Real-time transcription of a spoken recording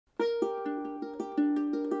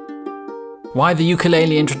Why the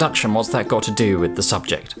ukulele introduction? What's that got to do with the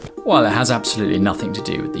subject? Well, it has absolutely nothing to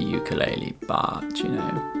do with the ukulele, but, you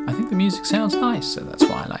know, I think the music sounds nice, so that's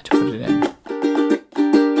why I like to put it in.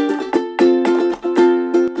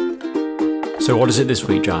 So what is it this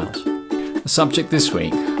week, Giles? The subject this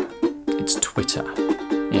week, it's Twitter.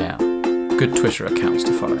 Yeah, good Twitter accounts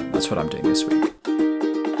to follow. That's what I'm doing this week.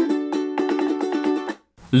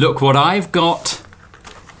 Look what I've got.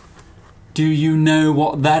 Do you know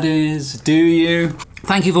what that is? Do you?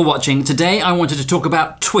 Thank you for watching. Today I wanted to talk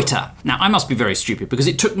about Twitter. Now I must be very stupid because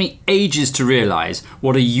it took me ages to realise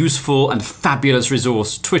what a useful and fabulous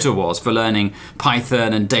resource Twitter was for learning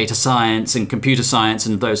Python and data science and computer science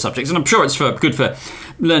and those subjects. And I'm sure it's good for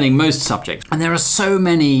learning most subjects. And there are so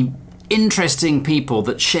many interesting people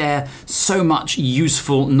that share so much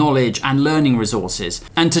useful knowledge and learning resources.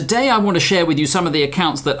 And today I want to share with you some of the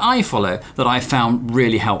accounts that I follow that I found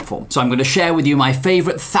really helpful. So I'm going to share with you my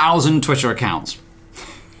favourite 1,000 Twitter accounts.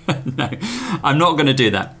 No, I'm not going to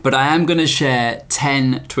do that, but I am going to share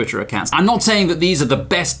 10 Twitter accounts. I'm not saying that these are the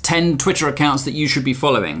best 10 Twitter accounts that you should be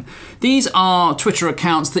following. These are Twitter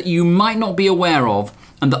accounts that you might not be aware of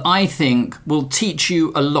and that I think will teach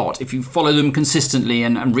you a lot if you follow them consistently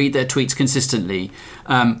and read their tweets consistently.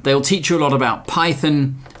 They'll teach you a lot about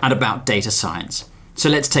Python and about data science. So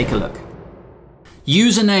let's take a look.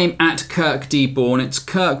 Username at Kirk Born. It's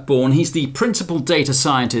Kirk Born. He's the principal data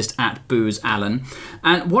scientist at Booz Allen.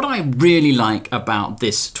 And what I really like about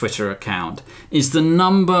this Twitter account is the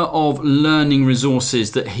number of learning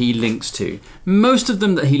resources that he links to. Most of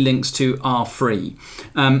them that he links to are free.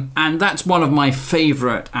 And that's one of my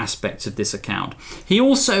favorite aspects of this account. He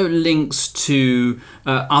also links to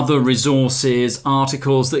other resources,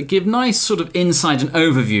 articles that give nice sort of insight and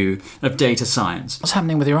overview of data science. What's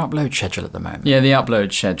happening with your upload schedule at the moment? Yeah, the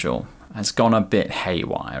upload schedule has gone a bit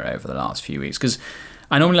haywire over the last few weeks because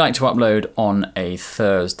I normally like to upload on a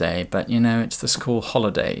Thursday, but you know, it's the school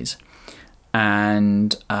holidays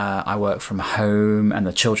and I work from home and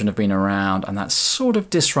the children have been around and that's sort of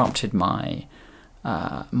disrupted my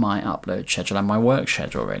my upload schedule and my work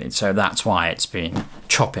schedule really. So that's why it's been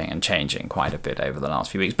chopping and changing quite a bit over the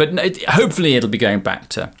last few weeks. But hopefully it'll be going back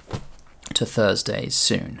to Thursdays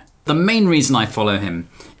soon. The main reason I follow him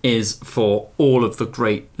is for all of the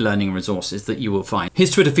great learning resources that you will find.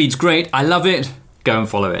 His Twitter feed's great. I love it. Go and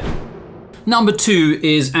follow it. Number 2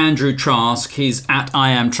 is Andrew Trask. He's at I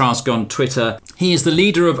am Trask on Twitter. He is the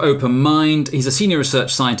leader of DeepMind. He's a senior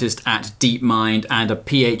research scientist at DeepMind and a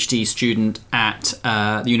PhD student at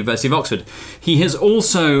the University of Oxford. He has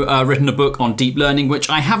also written a book on deep learning, which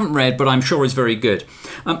I haven't read, but I'm sure is very good.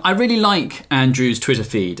 I really like Andrew's Twitter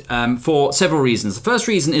feed for several reasons. The first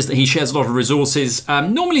reason is that he shares a lot of resources,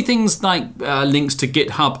 normally things like links to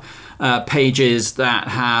GitHub pages that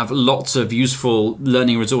have lots of useful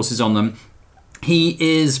learning resources on them. He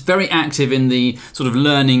is very active in the sort of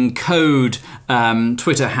learning code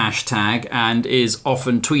Twitter hashtag and is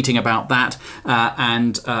often tweeting about that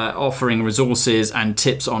and offering resources and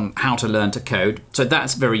tips on how to learn to code. So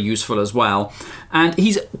that's very useful as well. And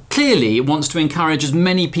he clearly wants to encourage as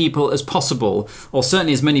many people as possible, or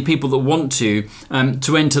certainly as many people that want to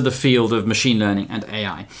enter the field of machine learning and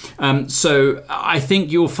AI. So I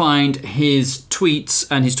think you'll find his tweets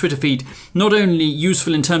and his Twitter feed not only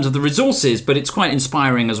useful in terms of the resources, but it's quite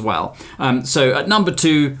inspiring as well. So at number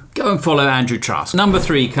 2, go and follow Andrew Trask. Number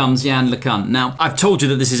 3 comes Yann LeCun. Now, I've told you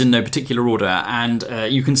that this is in no particular order, and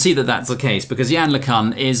you can see that that's the case because Yann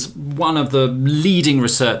LeCun is one of the leading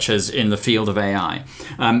researchers in the field of AI.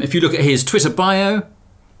 If you look at his Twitter bio,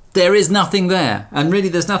 there is nothing there. And really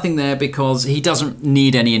there's nothing there because he doesn't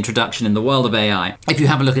need any introduction in the world of AI. If you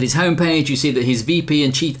have a look at his homepage, you see that he's VP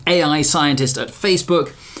and Chief AI Scientist at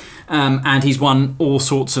Facebook. And he's won all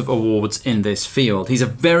sorts of awards in this field. He's a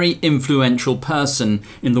very influential person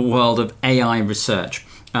in the world of AI research.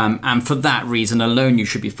 And for that reason alone, you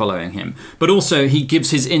should be following him. But also he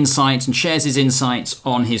gives his insights and shares his insights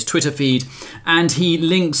on his Twitter feed. And he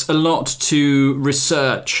links a lot to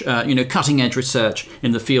research, cutting edge research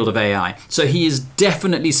in the field of AI. So he is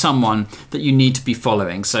definitely someone that you need to be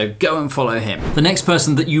following. So go and follow him. The next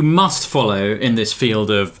person that you must follow in this field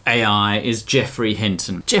of AI is Geoffrey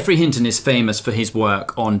Hinton. Geoffrey Hinton is famous for his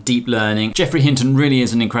work on deep learning. Geoffrey Hinton really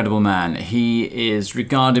is an incredible man. He is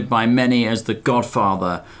regarded by many as the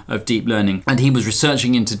godfather of deep learning, and he was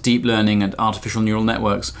researching into deep learning and artificial neural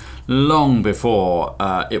networks long before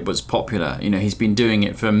it was popular. You know, he's been doing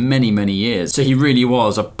it for many, many years. So he really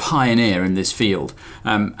was a pioneer in this field.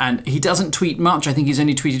 And he doesn't tweet much. I think he's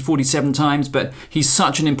only tweeted 47 times, but he's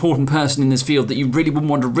such an important person in this field that you really wouldn't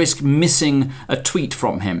want to risk missing a tweet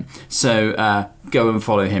from him. So go and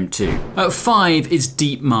follow him too. 5 is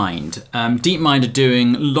DeepMind. DeepMind are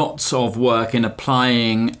doing lots of work in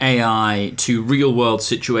applying AI to real world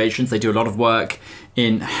situations. They do a lot of work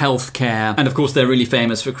in healthcare. And of course, they're really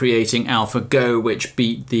famous for creating AlphaGo, which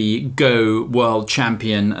beat the Go world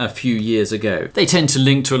champion a few years ago. They tend to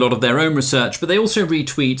link to a lot of their own research, but they also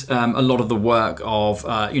retweet a lot of the work of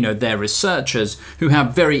their researchers who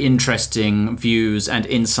have very interesting views and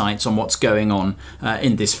insights on what's going on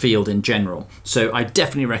in this field in general. So I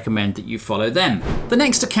definitely recommend that you follow them. The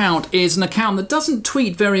next account is an account that doesn't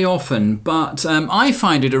tweet very often, but I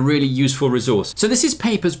find it a really useful resource. So this is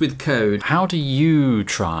Papers with Code. How do you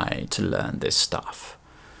try to learn this stuff?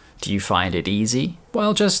 Do you find it easy?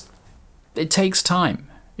 Well, it takes time,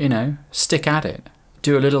 stick at it.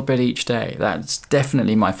 Do a little bit each day. That's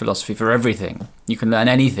definitely my philosophy for everything. You can learn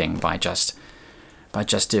anything by just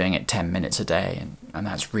doing it 10 minutes a day, and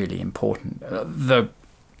that's really important.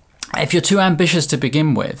 If you're too ambitious to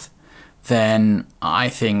begin with, then I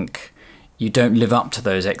think you don't live up to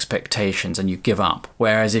those expectations and you give up.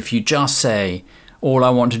 Whereas if you just say, all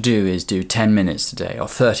I want to do is do 10 minutes today, or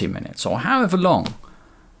 30 minutes, or however long,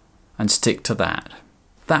 and stick to that,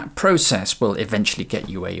 that process will eventually get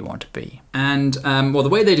you where you want to be. And the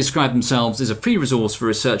way they describe themselves is a free resource for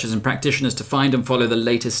researchers and practitioners to find and follow the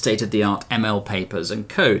latest state-of-the-art ML papers and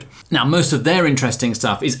code. Now, most of their interesting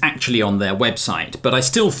stuff is actually on their website, but I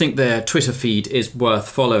still think their Twitter feed is worth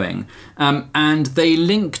following. And they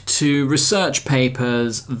link to research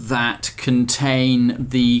papers that contain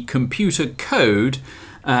the computer code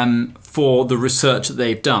for the research that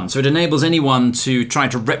they've done. So it enables anyone to try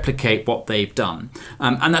to replicate what they've done.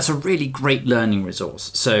 And that's a really great learning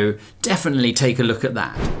resource. So definitely take a look at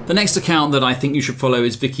that. The next account that I think you should follow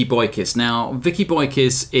is Vikki Boy Kiss. Now, Vikki Boy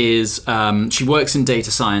Kiss is, she works in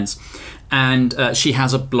data science, and she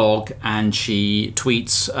has a blog and she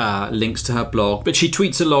tweets links to her blog, but she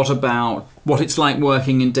tweets a lot about what it's like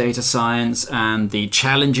working in data science and the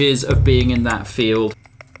challenges of being in that field.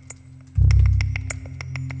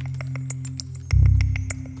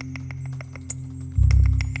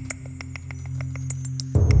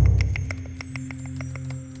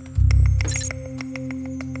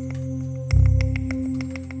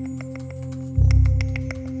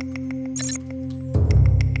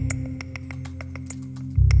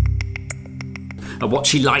 What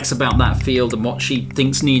she likes about that field and what she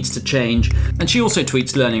thinks needs to change. And she also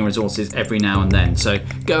tweets learning resources every now and then, so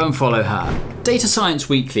go and follow her. Data Science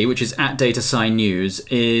Weekly, which is at DataSci News,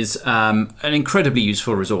 is an incredibly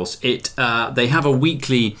useful resource. They have a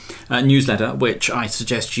weekly newsletter, which I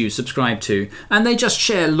suggest you subscribe to, and they just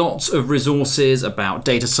share lots of resources about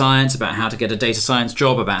data science, about how to get a data science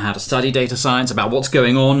job, about how to study data science, about what's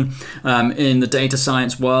going on in the data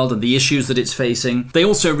science world and the issues that it's facing. They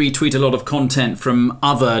also retweet a lot of content from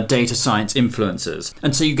other data science influencers,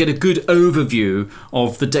 and so you get a good overview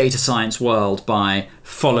of the data science world by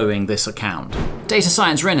following this account. Data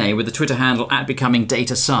Science Rene, with the Twitter handle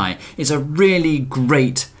 @BecomingDataSci, is a really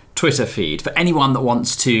great Twitter feed for anyone that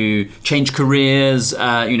wants to change careers,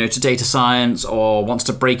 to data science, or wants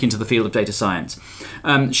to break into the field of data science.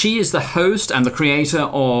 She is the host and the creator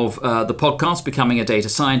of the podcast Becoming a Data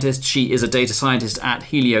Scientist. She is a data scientist at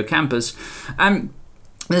Helio Campus.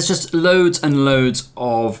 There's just loads and loads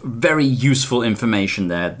of very useful information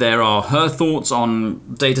there. There are her thoughts on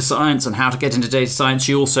data science and how to get into data science.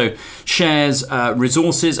 She also shares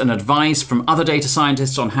resources and advice from other data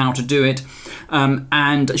scientists on how to do it.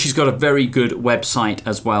 And she's got a very good website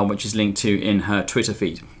as well, which is linked to in her Twitter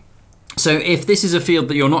feed. So if this is a field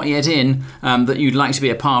that you're not yet in, that you'd like to be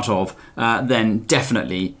a part of, then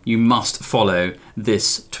definitely you must follow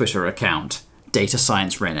this Twitter account, Data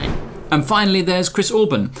Science Rene. And finally, there's Chris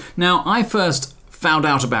Alban. Now, I first found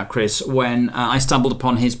out about Chris when I stumbled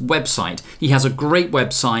upon his website. He has a great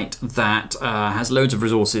website that has loads of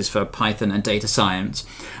resources for Python and data science.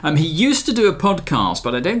 He used to do a podcast,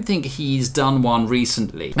 but I don't think he's done one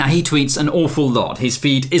recently. Now, he tweets an awful lot. His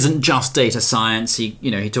feed isn't just data science.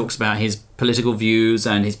 He talks about his political views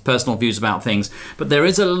and his personal views about things, but there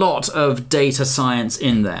is a lot of data science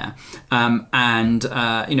in there.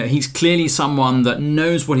 He's clearly someone that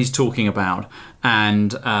knows what he's talking about,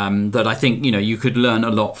 and that I think you could learn a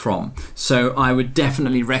lot from. So I would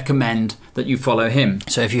definitely recommend that you follow him.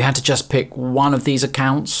 So if you had to just pick one of these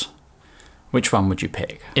accounts, which one would you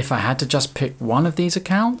pick? If I had to just pick one of these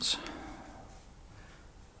accounts,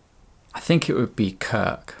 I think it would be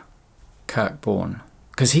Kirk. Kirk Born,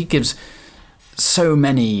 because he gives so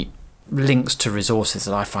many links to resources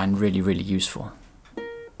that I find really, really useful.